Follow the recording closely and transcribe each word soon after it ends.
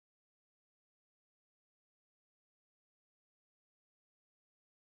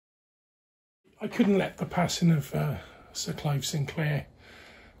I couldn't let the passing of Sir Clive Sinclair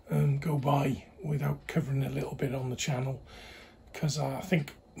go by without covering a little bit on the channel, because I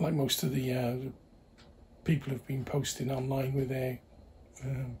think, like most of the people have been posting online with their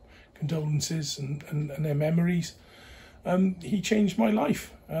condolences and their memories, he changed my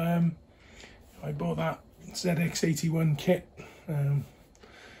life. I bought that ZX81 kit.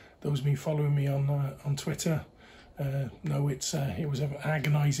 Those of you following me on Twitter know it was an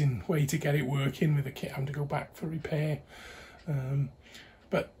agonising way to get it working, with the kit having to go back for repair.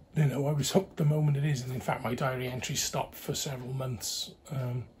 But you know, I was hooked the moment it is, and in fact my diary entries stopped for several months.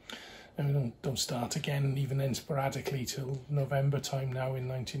 And we don't start again, even then sporadically, till November time now in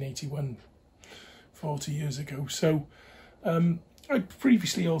 1981, 40 years ago. So I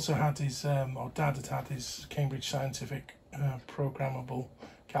previously also had his, or Dad had his Cambridge Scientific Programmable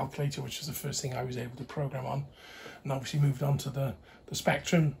calculator, which was the first thing I was able to program on, and obviously moved on to the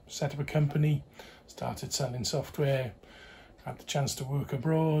Spectrum, set up a company, started selling software, had the chance to work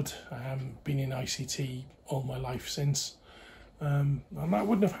abroad, been in ICT all my life since, and that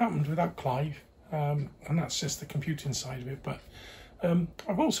wouldn't have happened without Clive, and that's just the computing side of it. But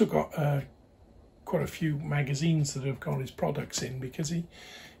I've also got quite a few magazines that have got his products in, because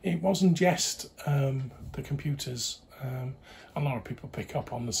it wasn't just the computers. A lot of people pick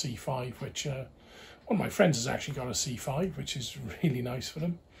up on the C5, which one of my friends has actually got a C5, which is really nice for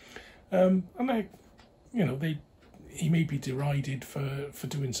them. And he may be derided for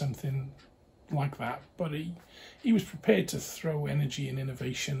doing something like that, but he was prepared to throw energy and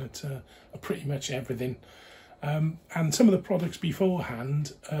innovation at pretty much everything. And some of the products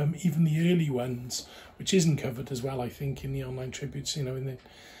beforehand, even the early ones, which isn't covered as well, I think, in the online tributes, you know,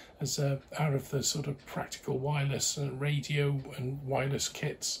 as out of the sort of practical wireless radio and wireless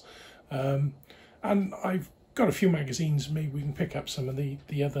kits. And I've got a few magazines. Maybe we can pick up some of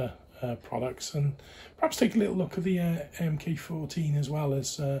the other products, and perhaps take a little look at the MK14 as well,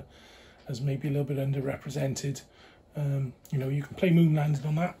 as maybe a little bit underrepresented. You know, you can play Moon Landing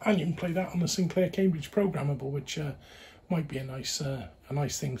on that, and you can play that on the Sinclair Cambridge Programmable, which might be a nice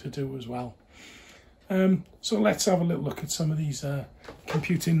thing to do as well. So let's have a little look at some of these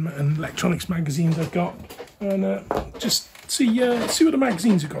computing and electronics magazines I've got, and just see what the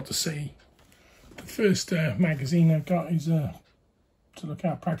magazines have got to say. The first magazine I've got is to look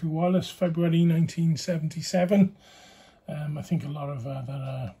at Practical Wireless, February 1977. I think a lot of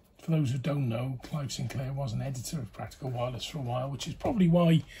that. For those who don't know, Clive Sinclair was an editor of Practical Wireless for a while, which is probably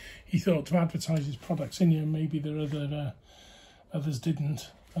why he thought to advertise his products in here. Maybe there are others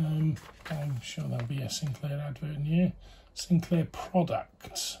didn't. I'm sure there'll be a Sinclair advert in here. Sinclair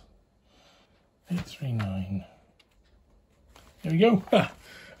Products 839. There we go.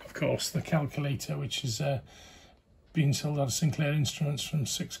 Of course, the calculator, which is being sold out of Sinclair Instruments from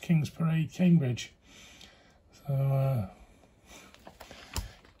 6 Kings Parade, Cambridge. So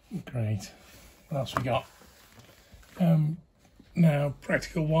great. What else we got? Now,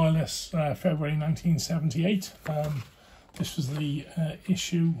 Practical Wireless, February 1978. This was the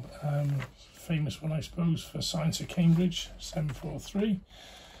issue, famous one, I suppose, for Science at Cambridge, 743,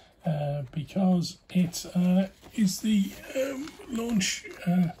 because it is the launch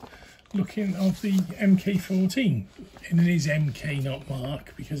looking of the MK14, and it is MK, not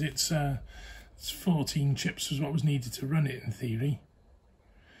Mark, because it's 14 chips was what was needed to run it in theory,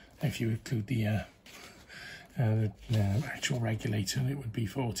 if you include the actual regulator, it would be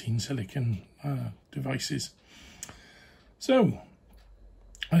 14 silicon devices. So,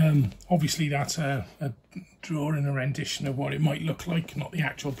 obviously that's a drawing, a rendition of what it might look like, not the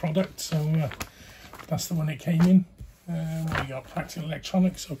actual product. So that's the one it came in. We got Practical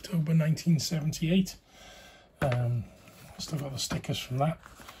Electronics, October 1978. Still got the stickers from that.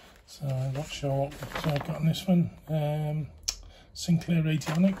 So I'm not sure what I've got on this one. Sinclair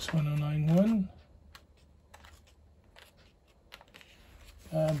Radionics 1091.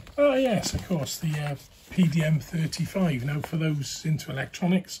 Oh yes, of course, the PDM35. Now, for those into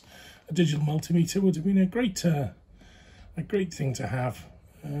electronics, a digital multimeter would have been a great thing to have,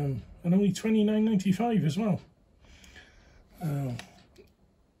 and only $29.95 as well.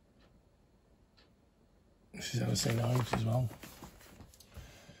 This is LSA knives as well.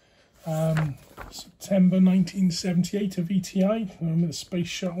 September 1978, a VTI, with a space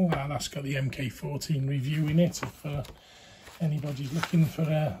shuttle. That's got the MK14 review in it. If anybody's looking for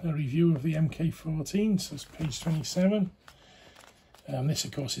a review of the MK14, so it's page 27. This,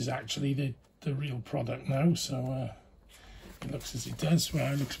 of course, is actually the real product now, so it looks as it does.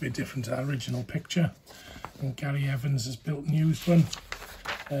 Well, it looks a bit different to that original picture. And Gary Evans has built and used one.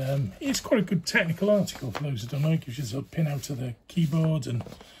 It's quite a good technical article for those who don't know. It gives you a pin out of the keyboard, and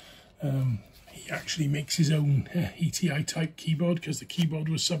he actually makes his own ETI type keyboard because the keyboard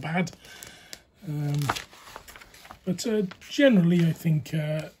was so bad. But generally I think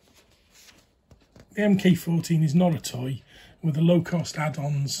the MK14 is not a toy. With the low-cost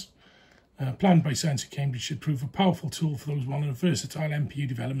add-ons planned by Sinclair Cambridge should prove a powerful tool for those wanting a versatile MPU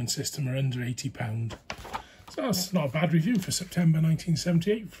development system or under £80. So that's not a bad review for September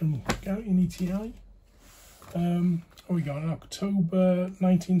 1978 from Gary and ETI. We got in October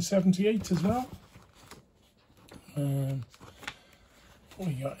 1978 as well. What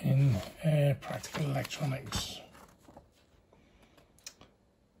we got in Practical Electronics.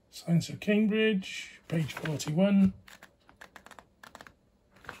 Sinclair Cambridge, page 41.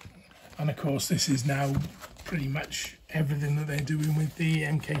 And of course this is now pretty much everything that they're doing with the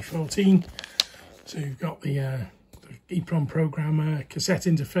MK14. So you've got the EEPROM programmer cassette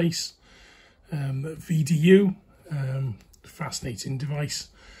interface, VDU, fascinating device,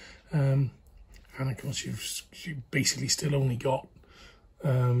 and of course you've basically still only got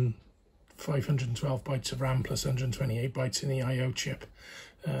 512 bytes of RAM plus 128 bytes in the I/O chip,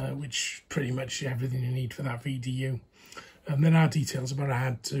 which pretty much everything you need for that VDU. There are details about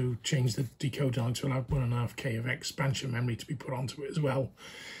how to change the decoder on to allow 1.5K of expansion memory to be put onto it as well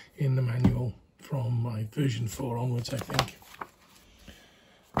in the manual from version 4 onwards, I think.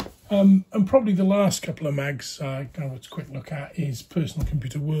 And probably the last couple of mags I have a quick look at is Personal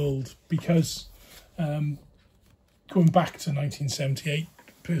Computer World, because going back to 1978,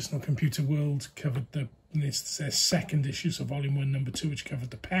 Personal Computer World covered it's their second issue, so volume 1, number 2, which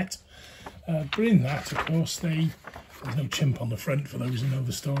covered the PET. But in that, of course, there's no chimp on the front for those who know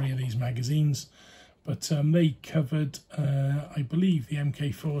the story of these magazines. But they covered, I believe, the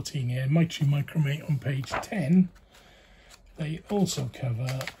MK14 here, Mitri Micromate on page 10. They also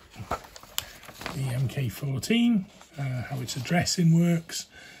cover the MK14, how its addressing works.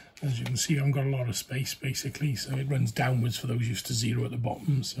 As you can see, I've got a lot of space, basically, so it runs downwards for those used to 0 at the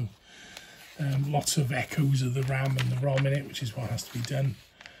bottom. So lots of echoes of the RAM and the ROM in it, which is what has to be done.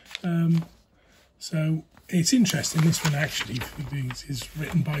 So it's interesting, this one actually is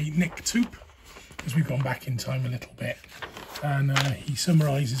written by Nick Toop, because we've gone back in time a little bit, and he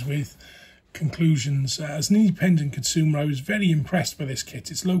summarises with conclusions. As an independent consumer, I was very impressed by this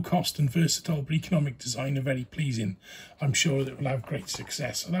kit. It's low cost and versatile, but economic design are very pleasing. I'm sure that it will have great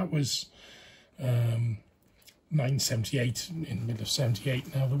success. So that was 1978, in the middle of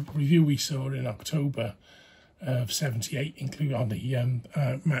 78. Now the review we saw in October of 78, including on the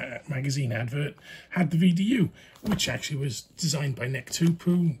magazine advert, had the VDU, which actually was designed by Nick Toop,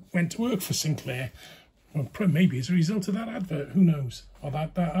 who went to work for Sinclair. Well, maybe as a result of that advert, who knows, or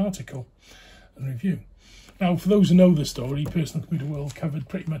that article and review. Now, for those who know the story, Personal Computer World covered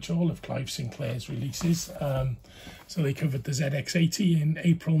pretty much all of Clive Sinclair's releases. So they covered the ZX80 in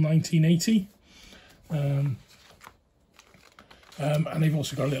April 1980. And they've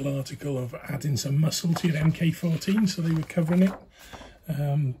also got a little article of adding some muscle to your MK14, so they were covering it.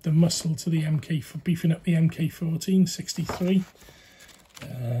 The muscle to the MK, for beefing up the MK14, 63.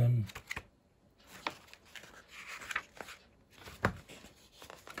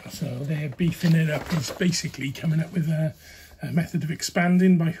 So they're beefing it up is basically coming up with a method of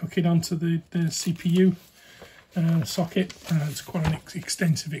expanding by hooking onto the CPU socket. It's quite an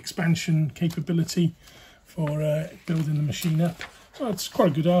extensive expansion capability for building the machine up. So it's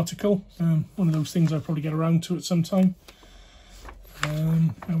quite a good article. One of those things I'll probably get around to at some time.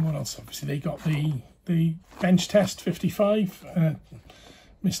 And what else? Obviously they got the bench test 55.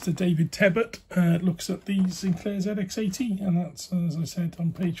 Mr. David Tebbett looks at the Sinclair ZX80, and that's, as I said,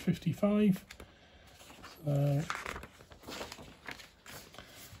 on page 55.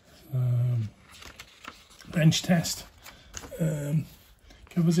 Bench test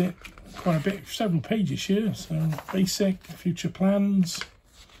covers it quite a bit, several pages here. So basic, future plans,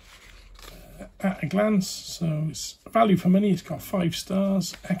 at a glance. So it's value for money. It's got 5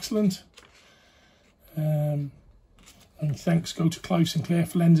 stars, excellent. And thanks go to Clive Sinclair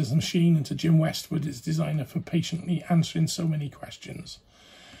for lending the machine, and to Jim Westwood, its designer, for patiently answering so many questions.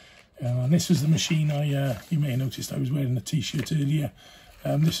 And this was the machine you may have noticed I was wearing a t-shirt earlier.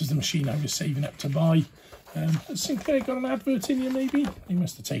 This was the machine I was saving up to buy. Has Sinclair got an advert in here, maybe? They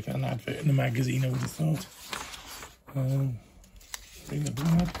must have taken an advert in the magazine, I would have thought. Bring the blue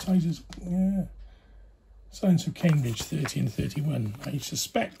advertisers, yeah. Sinclair Cambridge 30 and 31. I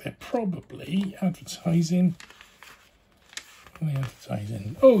suspect they're probably advertising.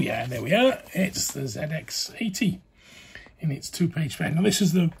 Oh yeah, there we are. It's the ZX80 in its 2-page spec. Now this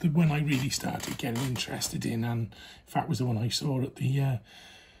is the one I really started getting interested in, and in fact was the one I saw at the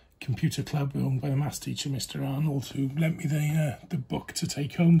computer club owned by the maths teacher, Mr. Arnold, who lent me the book to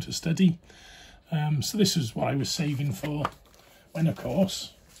take home to study. So this is what I was saving for when, of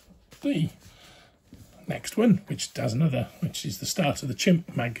course, the next one, which is the start of the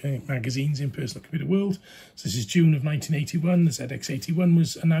Chimp magazines in personal computer world. So this is June of 1981. The ZX81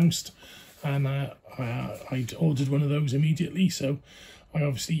 was announced, and I'd ordered one of those immediately. So I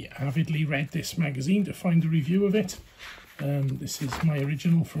obviously avidly read this magazine to find a review of it. This is my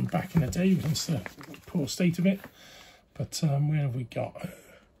original from back in the day. That's the poor state of it. But where have we got?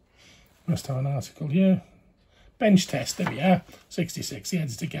 Must have an article here. Bench test, there we are. 66, the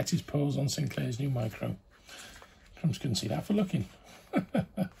editor gets his paws on Sinclair's new micro. Crumbs couldn't see that for looking.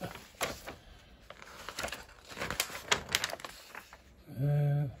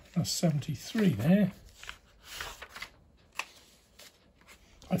 That's 73 there.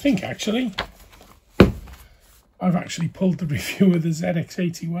 I think actually, I've actually pulled the review of the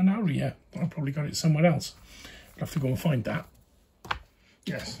ZX81 out here. I probably got it somewhere else. I'll have to go and find that.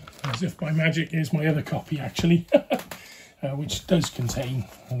 Yes, as if by magic, here's my other copy actually, which does contain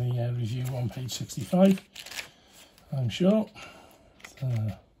the review on page 65, I'm sure.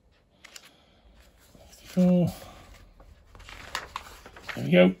 64. There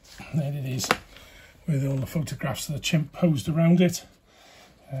we go. There it is, with all the photographs of the Chimp posed around it,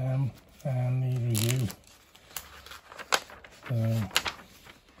 and the review.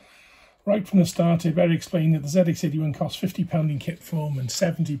 Right from the start, it very explained that the ZX81 costs £50 in kit form and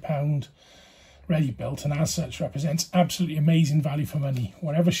 £70 ready built, and as such represents absolutely amazing value for money.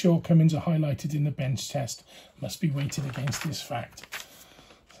 Whatever shortcomings are highlighted in the bench test must be weighted against this fact.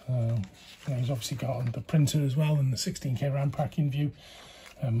 So he's obviously got the printer as well and the 16K RAM pack in view.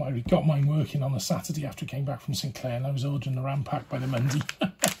 I got mine working on a Saturday after I came back from Sinclair, and I was ordering the RAM pack by the Monday.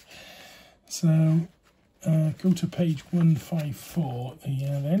 So go to page 154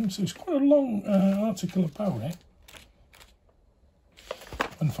 then. So it's quite a long article about it.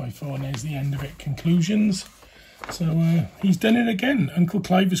 154, and there's the end of it, conclusions. So he's done it again. Uncle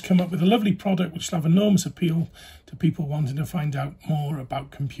Clive has come up with a lovely product which will have enormous appeal to people wanting to find out more about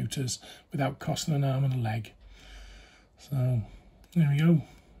computers without costing an arm and a leg. So there we go.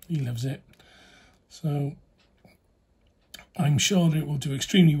 He loves it. So I'm sure that it will do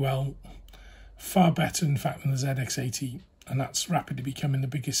extremely well. Far better, in fact, than the ZX80, and that's rapidly becoming the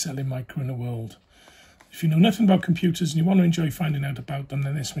biggest selling micro in the world. If you know nothing about computers and you want to enjoy finding out about them,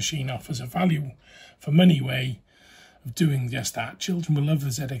 then this machine offers a value for money way of doing just that. Children will love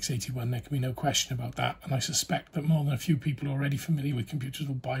the ZX81, there can be no question about that, and I suspect that more than a few people already familiar with computers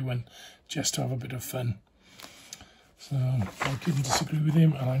will buy one just to have a bit of fun. So I couldn't disagree with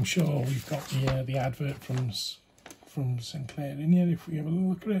him, and I'm sure we've got the advert from Sinclair in here. If we have a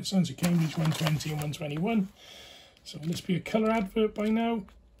look at it, Sinclair Cambridge 120 and 121. So will this be a colour advert by now?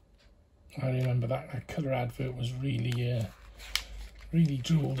 I remember that colour advert was really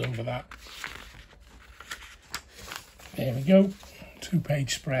drooled over that. There we go,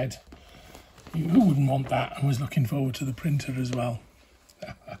 2-page spread. Who wouldn't want that? I was looking forward to the printer as well.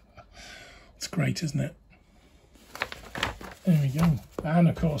 It's great, isn't it? There we go. And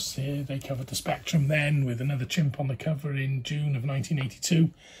of course they covered the Spectrum then with another Chimp on the cover in June of 1982.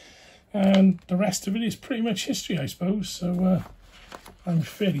 And the rest of it is pretty much history, I suppose. So I'm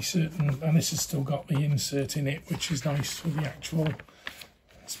fairly certain, and this has still got the insert in it, which is nice for the actual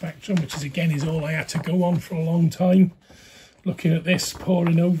Spectrum, which is again is all I had to go on for a long time. Looking at this,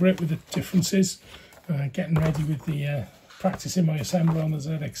 poring over it with the differences, getting ready with the practicing my assembly on the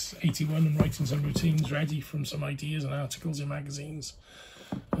ZX81 and writing some routines ready from some ideas and articles in magazines.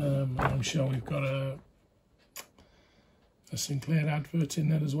 I'm sure we've got a Sinclair advert in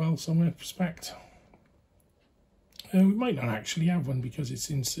there as well somewhere, spec. We might not actually have one because it's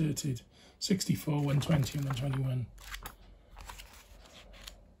inserted 64, 120 and 121.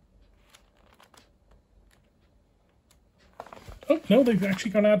 Oh no, they've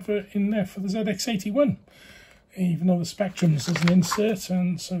actually got an advert in there for the ZX81, even though the Spectrum's as an insert,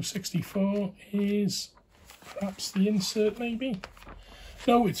 and so 64 is perhaps the insert maybe?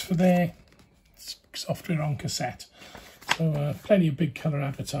 No, it's for their software on cassette. So plenty of big colour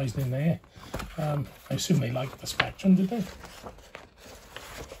advertising in there. I assume they liked the Spectrum, did they?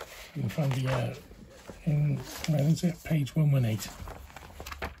 You can find the, where is it? Page 118.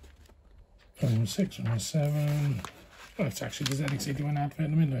 116, 117. Oh, it's actually the ZX81 advert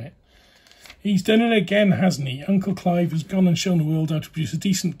in the middle of it. He's done it again, hasn't he? Uncle Clive has gone and shown the world how to produce a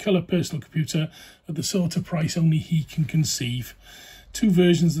decent colour personal computer at the sort of price only he can conceive. 2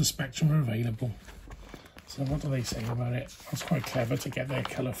 versions of the Spectrum are available. So what do they say about it? That's quite clever to get their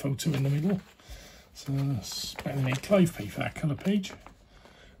colour photo in the middle. So better made Clive pay for that colour page.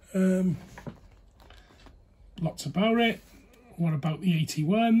 Lots about it. What about the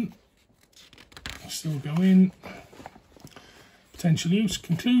 81? Still going. Potential use.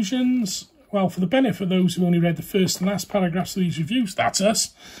 Conclusions. Well, for the benefit of those who only read the first and last paragraphs of these reviews, that's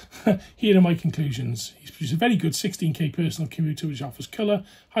us, here are my conclusions. He's produced a very good 16K personal computer which offers colour,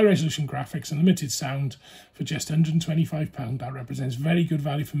 high-resolution graphics and limited sound for just £125. That represents very good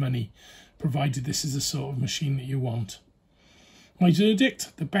value for money, provided this is the sort of machine that you want. My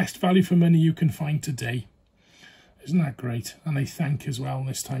verdict, the best value for money you can find today. Isn't that great? And I thank as well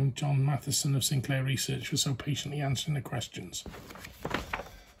this time John Matheson of Sinclair Research for so patiently answering the questions.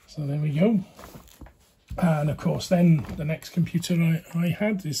 So there we go. And of course then the next computer I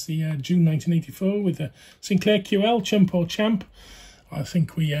had is the June 1984 with the Sinclair QL, Chimp or Champ. I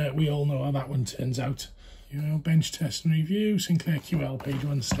think we all know how that one turns out. Bench test and review, Sinclair QL, page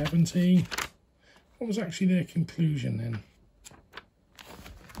 170. What was actually their conclusion then?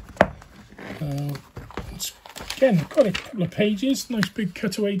 Again, I've got a couple of pages, nice big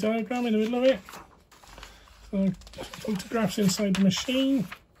cutaway diagram in the middle of it. So, photographs inside the machine.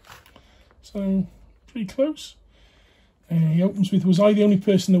 So, pretty close. He opens with, was I the only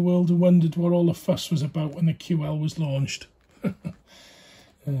person in the world who wondered what all the fuss was about when the QL was launched?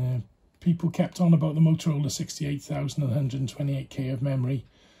 People kept on about the Motorola 68,000 and 128K of memory.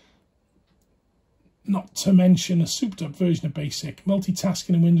 Not to mention a souped up version of BASIC.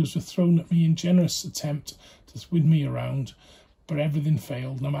 Multitasking in Windows was thrown at me in generous attempt to win me around, but everything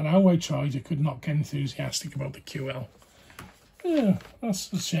failed. No matter how I tried, I could not get enthusiastic about the QL. Yeah,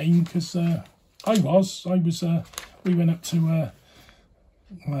 that's a shame, because we went up to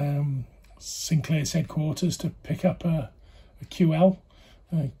Sinclair's headquarters to pick up a QL.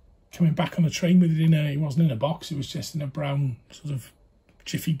 Coming back on the train with it it wasn't in a box, it was just in a brown sort of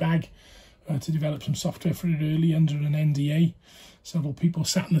jiffy bag to develop some software for it early under an NDA. Several people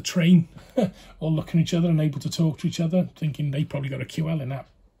sat in the train, all looking at each other and able to talk to each other, thinking they probably got a QL in that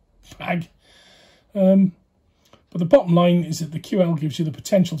bag. But the bottom line is that the QL gives you the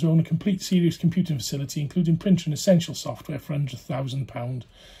potential to own a complete Sirius computing facility, including printer and essential software for £100,000.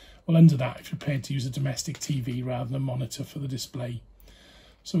 Well, under that, if you're prepared to use a domestic TV rather than a monitor for the display.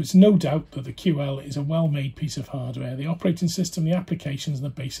 So it's no doubt that the QL is a well-made piece of hardware. The operating system, the applications and the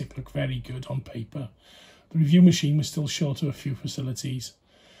BASIC look very good on paper. The review machine was still short of a few facilities.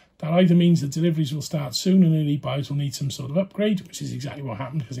 That either means the deliveries will start soon and early buyers will need some sort of upgrade, which is exactly what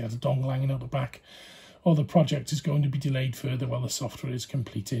happened because they had a dongle hanging out the back, or the project is going to be delayed further while the software is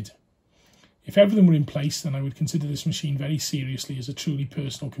completed. If everything were in place, then I would consider this machine very seriously as a truly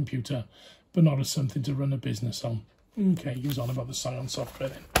personal computer, but not as something to run a business on. Okay, he was on about the Scion software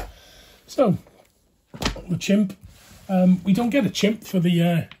then. So, the Chimp. We don't get a Chimp for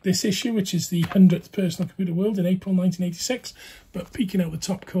the this issue, which is the 100th Personal Computer World in April 1986. But peeking out the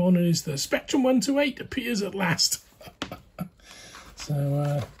top corner is the Spectrum 128 appears at last.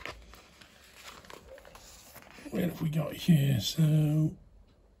 So, where have we got here? So,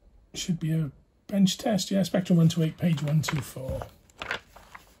 should be a bench test. Yeah, Spectrum 128, page 124.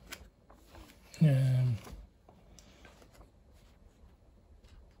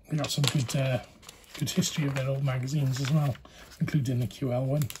 We got some good history of their old magazines as well, including the QL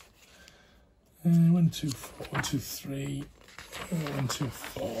one. 124, 123,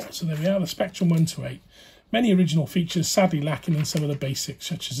 124. So there we are, the Spectrum 128. Many original features, sadly lacking in some of the basics,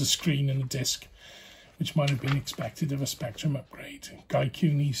 such as a screen and a disc, which might have been expected of a Spectrum upgrade. Guy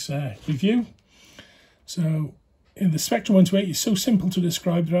Cooney's review. So, the Spectrum 128 is so simple to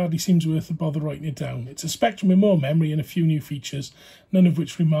describe that it hardly seems worth the bother writing it down. It's a Spectrum with more memory and a few new features, none of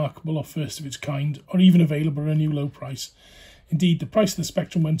which remarkable or first of its kind, or even available at a new low price. Indeed, the price of the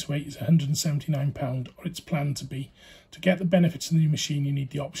Spectrum 128 is £179, or it's planned to be. To get the benefits of the new machine, you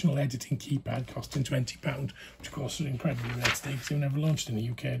need the optional editing keypad costing £20, which of course are incredibly rare today because they were never launched in the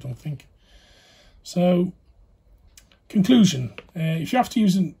UK, I don't think. So, conclusion. If you have to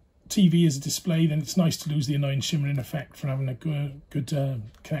use a TV as a display, then it's nice to lose the annoying shimmering effect from having a good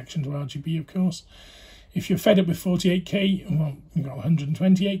connection to RGB, of course. If you're fed up with 48K, well, you've got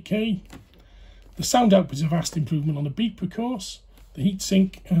 128K. The sound output is a vast improvement on the beep, of course. The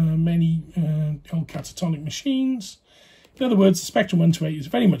heatsink, many old catatonic machines. In other words, the Spectrum 128 is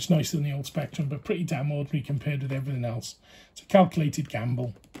very much nicer than the old Spectrum, but pretty damn ordinary compared with everything else. It's a calculated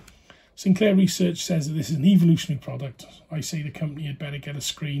gamble. Sinclair Research says that this is an evolutionary product. I say the company had better get a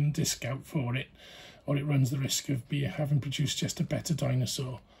screen and disc out for it, or it runs the risk of having produced just a better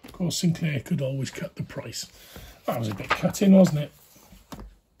dinosaur. Of course, Sinclair could always cut the price. That was a bit cut in, wasn't it?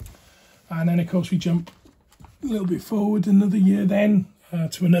 And then, of course, we jump a little bit forward another year then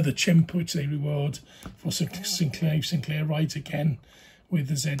to another Chimp, which they reward for Sinclair rides again with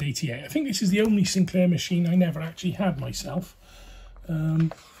the Z88. I think this is the only Sinclair machine I never actually had myself.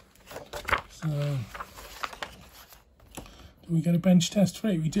 So, do we get a bench test for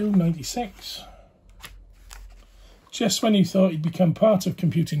it? We do, 96. Just when you thought he'd become part of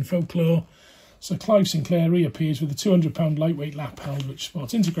computing folklore, Sir Clive Sinclair reappears with a £200 lightweight lapel which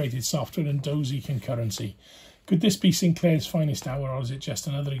sports integrated software and dozy concurrency. Could this be Sinclair's finest hour, or is it just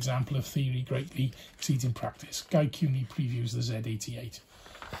another example of theory greatly exceeding practice? Guy Cuny previews the Z88.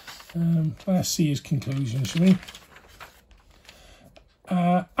 Let's see his conclusion, shall we?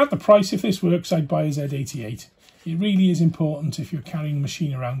 At the price, if this works, I'd buy a Z88. It really is important if you're carrying a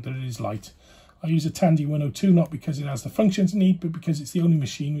machine around that it is light. I use a Tandy 102 not because it has the functions I need, but because it's the only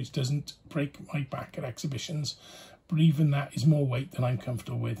machine which doesn't break my back at exhibitions. But even that is more weight than I'm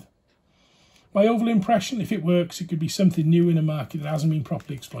comfortable with. My overall impression, if it works, it could be something new in a market that hasn't been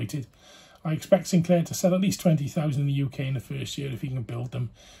properly exploited. I expect Sinclair to sell at least 20,000 in the UK in the first year if he can build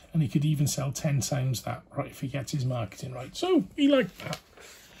them, and he could even sell 10 times that, right, if he gets his marketing right. So he liked that.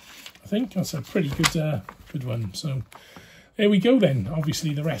 I think that's a pretty good one. So there we go then.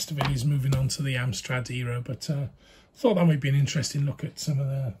 Obviously the rest of it is moving on to the Amstrad era, but thought that might be an interesting look at some of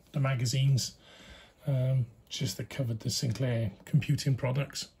the magazines just that covered the Sinclair computing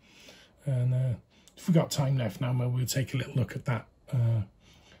products. And if we've got time left now, we'll take a little look at that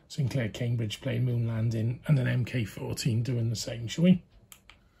Sinclair Cambridge playing moon landing and an MK14 doing the same, shall we?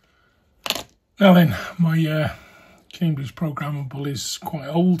 Now then, my Cambridge Programmable is quite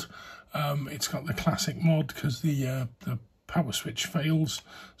old. It's got the classic mod because the power switch fails,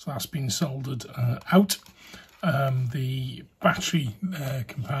 so that's been soldered out. The battery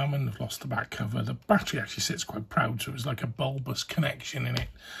compartment, I've lost the back cover. The battery actually sits quite proud, so it was like a bulbous connection in it,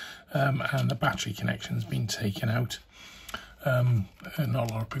 and the battery connection's been taken out. And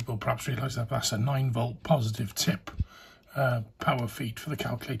not a lot of people perhaps realise that that's a 9-volt positive tip power feed for the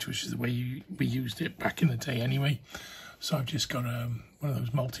calculator, which is the way we used it back in the day anyway. So I've just got one of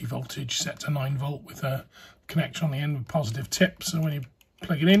those multi-voltage set to 9-volt with a connection on the end with positive tip. So when you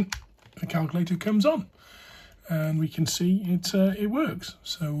plug it in, the calculator comes on, and we can see it works.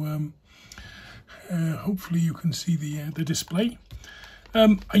 So hopefully you can see the display.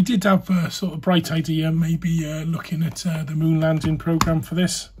 I did have a sort of bright idea, maybe looking at the moon landing program for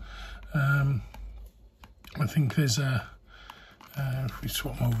this. I think there's if we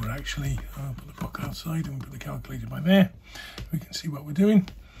swap them over, actually, I'll put the book outside and put the calculator by there. We can see what we're doing.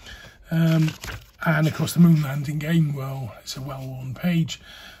 And of course the moon landing game, well, it's a well-worn page.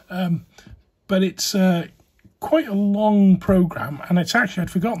 But it's quite a long program, and it's actually,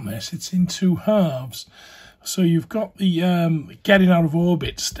 I'd forgotten this, it's in 2 halves. So you've got the getting out of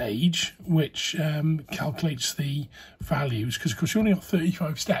orbit stage, which calculates the values, because of course you only got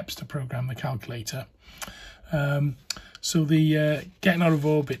 35 steps to program the calculator. So the getting out of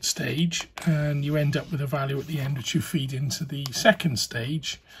orbit stage, and you end up with a value at the end which you feed into the second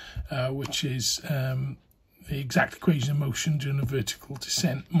stage, which is the exact equation of motion during a vertical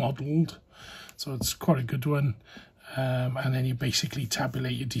descent modelled. So it's quite a good one. And then you basically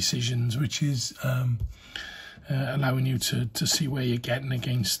tabulate your decisions, which is allowing you to see where you're getting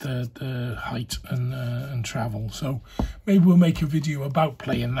against the height and travel. So maybe we'll make a video about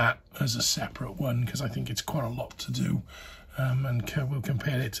playing that as a separate one, because I think it's quite a lot to do, and we'll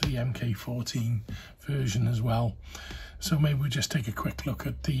compare it to the MK14 version as well. So maybe we'll just take a quick look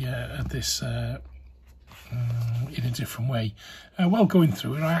at this in a different way. While going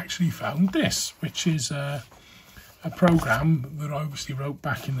through it, I actually found this, which is a program that I obviously wrote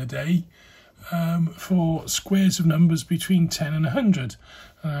back in the day for squares of numbers between 10 and 100.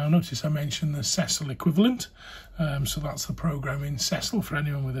 Notice I mentioned the Cecil equivalent, so that's the program in Cecil for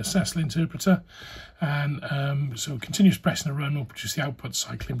anyone with a Cecil interpreter. And so continuous pressing a run will produce the output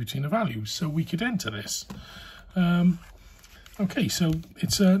cycling between the values, so we could enter this. Okay, so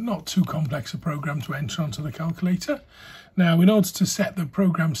it's not too complex a program to enter onto the calculator. Now, in order to set the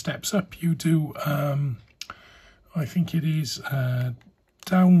program steps up, you do I think it is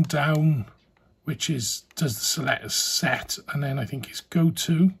down, down, which does the select set, and then I think it's go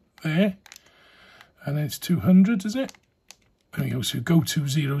to there, and then it's 200, is it? There we go, so go to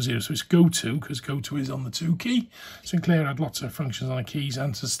 00, so it's go to, because go to is on the 2 key. Sinclair had lots of functions on the keys,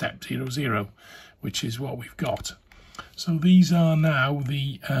 and to step 00, which is what we've got. So these are now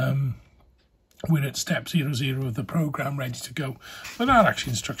the we're at step 00 of the program, ready to go. But there are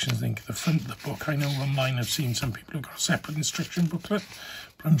actually instructions linked at the front of the book. I know online I've seen some people who've got a separate instruction booklet,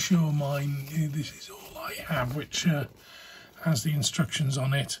 but I'm sure mine, this is all I have, which has the instructions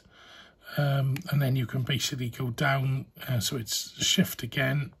on it. And then you can basically go down, so it's shift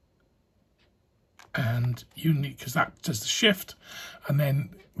again, and you need, because that does the shift, and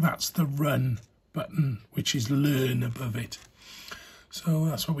then that's the run button, which is learn above it. So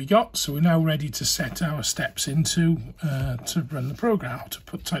that's what we got. So we're now ready to set our steps into to run the program, to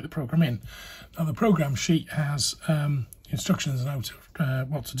type the program in. Now the program sheet has instructions on how to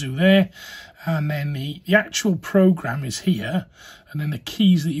what to do there, and then the actual program is here, and then the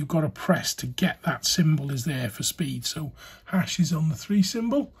keys that you've got to press to get that symbol is there for speed. So hash is on the 3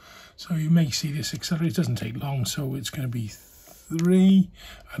 symbol, so you may see this accelerate. It doesn't take long, so it's going to be 3,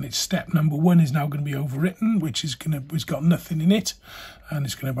 and it's step number 1 is now going to be overwritten, which is has got nothing in it, and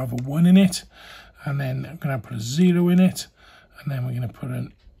it's going to have a 1 in it, and then I'm going to put a 0 in it, and then we're going to put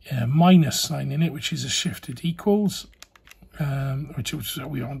a minus sign in it, which is a shifted equals, which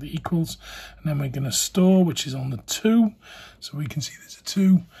we want the equals, and then we're going to store, which is on the 2, so we can see there's a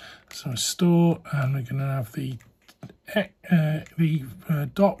 2, so store, and we're going to have the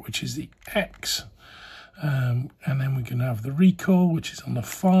dot, which is the X, and then we're going to have the recall, which is on the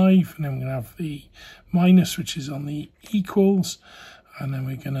 5, and then we're going to have the minus, which is on the equals, and then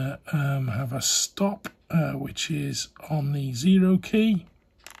we're going to have a stop, which is on the 0 key,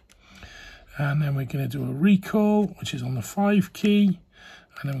 and then we're going to do a recall, which is on the 5 key,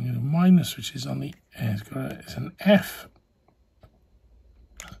 and then we're going to do minus, which is on the it's an F,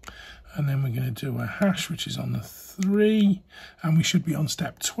 and then we're going to do a hash, which is on the 3, and we should be on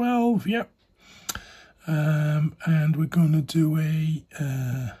step 12. Yep. And we're going to do a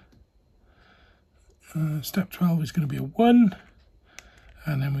step 12 is going to be a 1,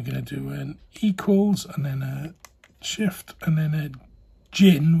 and then we're going to do an equals, and then a shift, and then a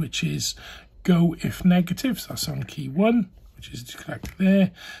gin, which is go if negative, so that's on key 1, which is correct there.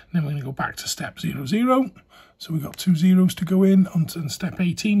 And then we're going to go back to step 0, 0. So we've got 2 zeros to go in, and step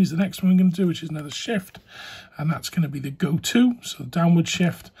 18 is the next one we're going to do, which is another shift, and that's going to be the go to, so downward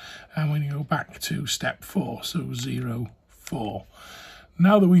shift, and we're going to go back to step 4, so 0, 4.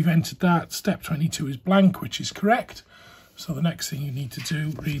 Now that we've entered that, step 22 is blank, which is correct. So the next thing you need to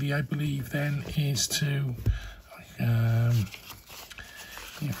do, really, I believe, then is to,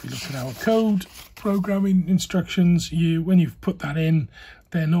 if we look at our code, programming instructions, when you've put that in,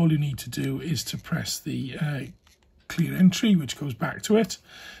 then all you need to do is to press the clear entry, which goes back to it.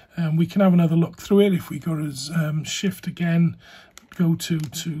 We can have another look through it if we go to shift again, go to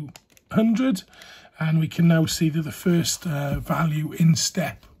 200, and we can now see that the first value in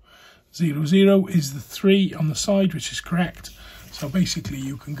step 0, 0 is the 3 on the side, which is correct. So basically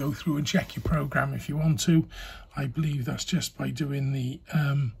you can go through and check your program if you want to. I believe that's just by doing the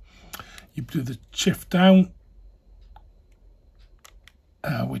you do the shift down,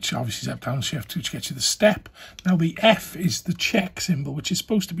 which obviously is up, down, shift, which gets you the step. Now the F is the check symbol, which is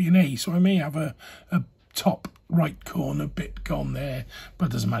supposed to be an A, so I may have a top right corner bit gone there, but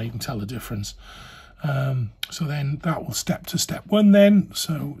it doesn't matter, you can tell the difference. So then that will step to step 1 then,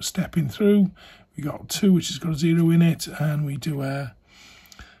 so stepping through, we got 2, which has got a 0 in it, and we do a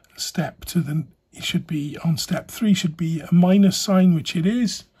step to the, it should be on step 3, should be a minus sign, which it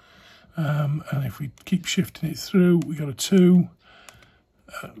is, and if we keep shifting it through, we got a 2,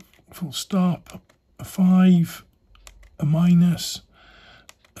 full stop, a 5, a minus,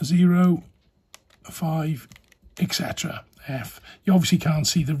 a 0, a 5, etc. F. You obviously can't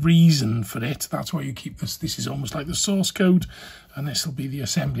see the reason for it. That's why you keep this. This is almost like the source code, and this will be the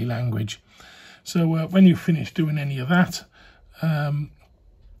assembly language. So when you finish doing any of that,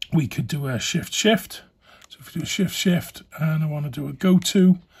 we could do a shift. So if we do a shift, and I want to do a go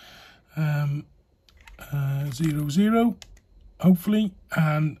to 0, 0. Hopefully,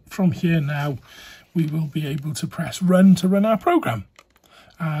 and from here now we will be able to press run to run our program,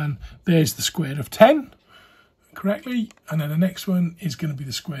 and there's the square of 10 correctly, and then the next one is going to be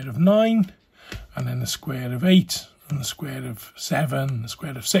the square of 9, and then the square of 8, and the square of 7, the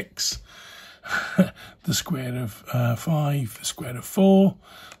square of 6, the square of 5, the square of 4,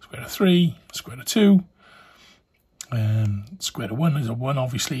 the square of 3, the square of 2, square of 1 is a 1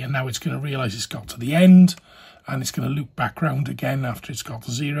 obviously, and now it's going to realise it's got to the end, and it's going to loop back round again after it's got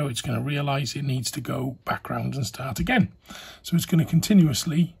to 0. It's going to realise it needs to go back round and start again. So it's going to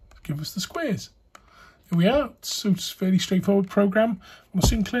continuously give us the squares. Here we are. So it's a fairly straightforward program on the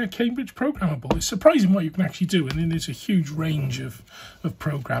Sinclair Cambridge Programmable. It's surprising what you can actually do, and then there's a huge range of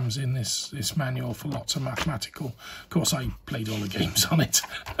programs in this manual for lots of mathematical. Of course, I played all the games on it.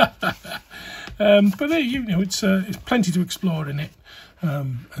 But you know, it's plenty to explore in it.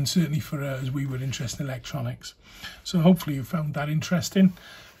 And certainly for as we were interested in electronics. So hopefully you found that interesting.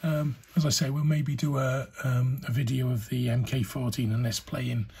 As I say, we'll maybe do a video of the MK14 and this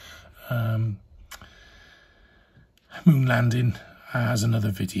playing moon landing as another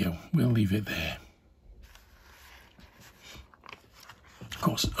video. We'll leave it there. Of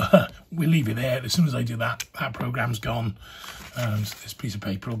course, we'll leave it there. As soon as I do that, that program's gone. So this piece of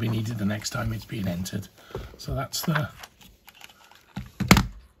paper will be needed the next time it's being entered. So that's the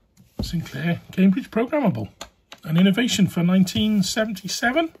Sinclair Cambridge Programmable, an innovation for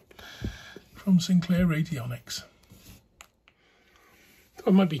 1977 from Sinclair Radionics.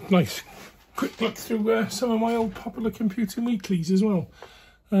 That might be nice. Quick look through some of my old popular computing weeklies as well.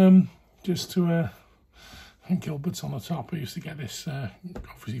 Just to, I think Gilbert's on the top. I used to get this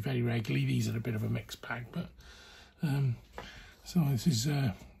obviously very regularly. These are a bit of a mixed bag, but so this is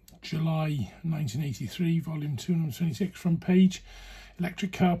July 1983, volume 226, front page.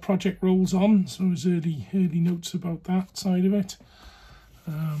 Electric car project rolls on. So there's early notes about that side of it.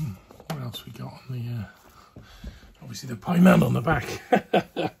 What else we got on the? Obviously the Pie Man on the back.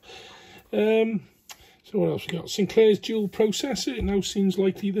 So what else we got? Sinclair's dual processor. It now seems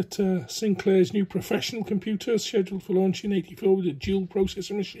likely that Sinclair's new professional computer is scheduled for launch in '84 with a dual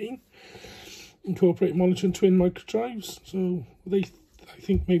processor machine, incorporate monitor and twin microdrives. So I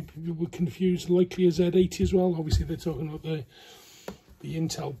think maybe people were confused, likely a Z80 as well. Obviously they're talking about the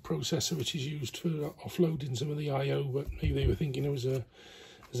Intel processor, which is used for offloading some of the I/O, but maybe they were thinking it was a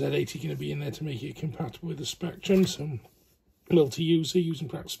Z80 going to be in there to make it compatible with the Spectrum. So multi-user using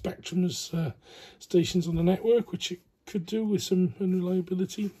perhaps Spectrum as stations on the network, which it could do with some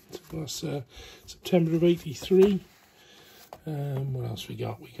unreliability. So that's September of '83. What else we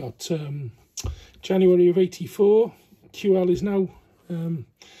got? We got January of '84. QL is now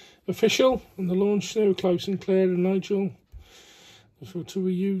official, and the launch there with Clive Sinclair and Nigel. The photo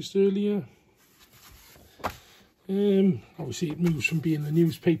we used earlier. Obviously it moves from being the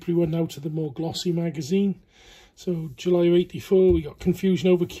newspapery one now to the more glossy magazine. So July of '84, we got confusion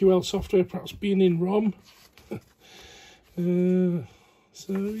over QL software perhaps being in ROM. So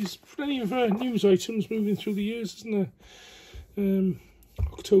there's plenty of news items moving through the years, isn't there?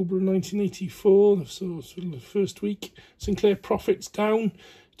 October of 1984, so sort of the first week. Sinclair profits down.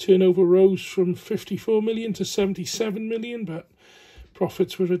 Turnover rose from 54 million to 77 million, but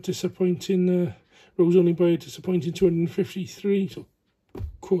profits were a disappointing, rose only by a disappointing 253, so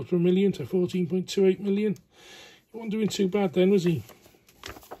 $250,000 to 14.28 million. He wasn't doing too bad then, was he?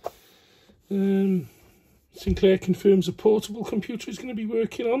 Sinclair confirms a portable computer he's going to be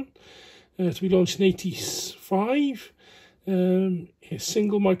working on, to be launched in '85. A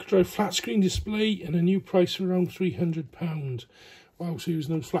single microdrive flat screen display and a new price of around £300. Wow, so there's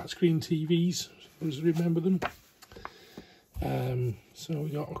no flat screen TVs, those remember them. So we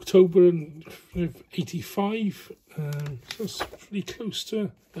got October of '85, so it's pretty close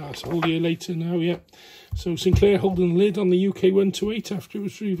to, that's a whole year later now, yeah. So Sinclair holding the lid on the UK 128 after it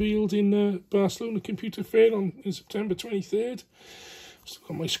was revealed in Barcelona Computer Fair on September 23rd. Still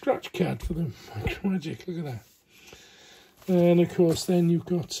got my scratch card for them, Magic, look at that. And of course then you've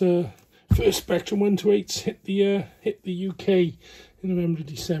got first Spectrum 128s hit the UK in November,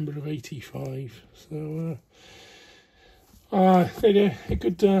 December of '85. So a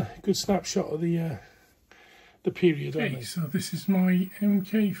good snapshot of the period. Okay, so this is my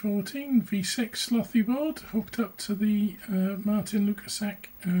MK14 V6 slothy board hooked up to the Martin Lukasek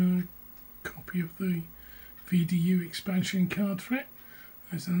copy of the VDU expansion card for it.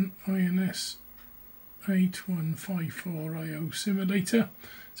 There's an INS 8154IO simulator.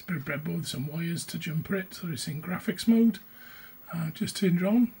 It's a bit of breadboard with some wires to jumper it, so it's in graphics mode. Just turned it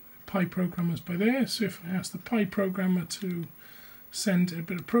on. Pi programmer's by there, so if I ask the Pi programmer to send a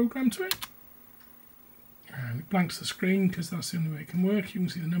bit of program to it, and it blanks the screen because that's the only way it can work. You can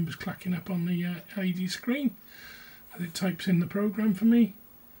see the numbers clacking up on the LED screen as it types in the program for me.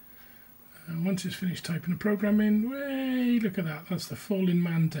 And once it's finished typing the program in, way, look at that, that's the Falling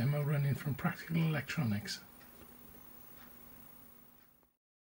Man demo running from Practical Electronics.